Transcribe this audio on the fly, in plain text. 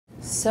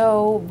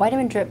So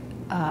vitamin drip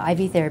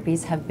IV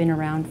therapies have been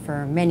around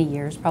for many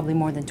years, probably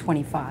more than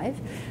 25.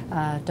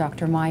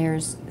 Dr.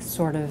 Myers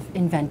sort of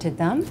invented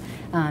them.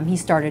 He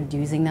started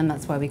using them,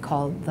 that's why we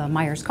call the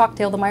Myers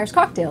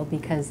cocktail,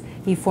 because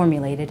he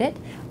formulated it.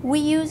 We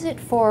use it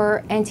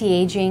for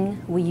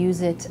anti-aging, we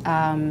use it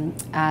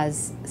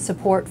as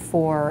support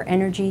for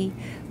energy,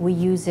 we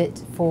use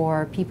it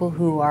for people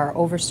who are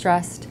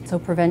overstressed, so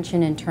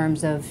prevention in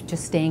terms of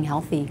just staying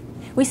healthy.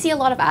 We see a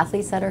lot of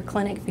athletes at our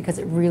clinic because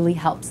it really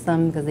helps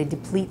them because they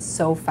deplete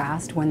so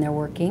fast when they're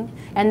working.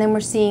 And then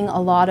we're seeing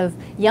a lot of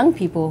young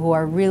people who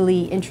are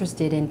really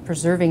interested in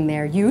preserving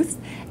their youth,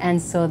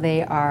 and so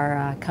they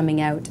are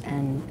coming out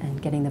and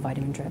getting the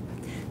vitamin drip.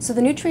 So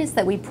the nutrients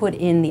that we put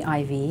in the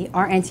IV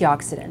are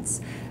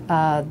antioxidants.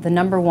 The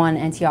number one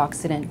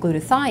antioxidant,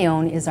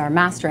 glutathione, is our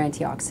master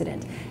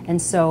antioxidant,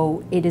 and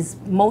so it is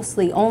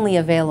mostly only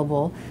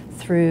available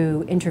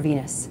through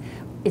intravenous.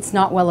 It's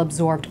not well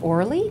absorbed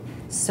orally,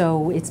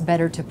 so it's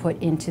better to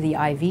put into the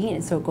IV,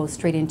 and so it goes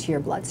straight into your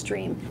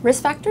bloodstream.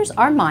 Risk factors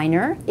are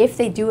minor. If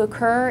they do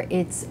occur,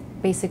 it's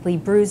basically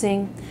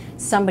bruising.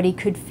 Somebody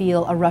could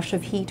feel a rush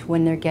of heat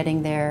when they're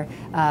getting their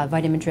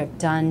vitamin drip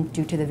done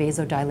due to the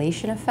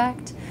vasodilation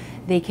effect.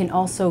 They can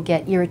also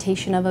get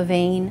irritation of a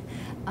vein.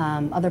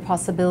 Other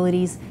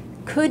possibilities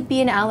could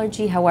be an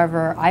allergy,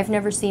 however, I've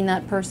never seen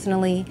that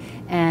personally,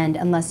 and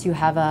unless you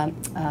have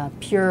a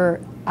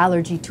pure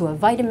allergy to a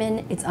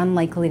vitamin, it's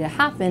unlikely to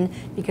happen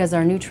because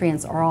our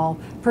nutrients are all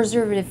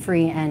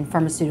preservative-free and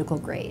pharmaceutical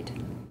grade.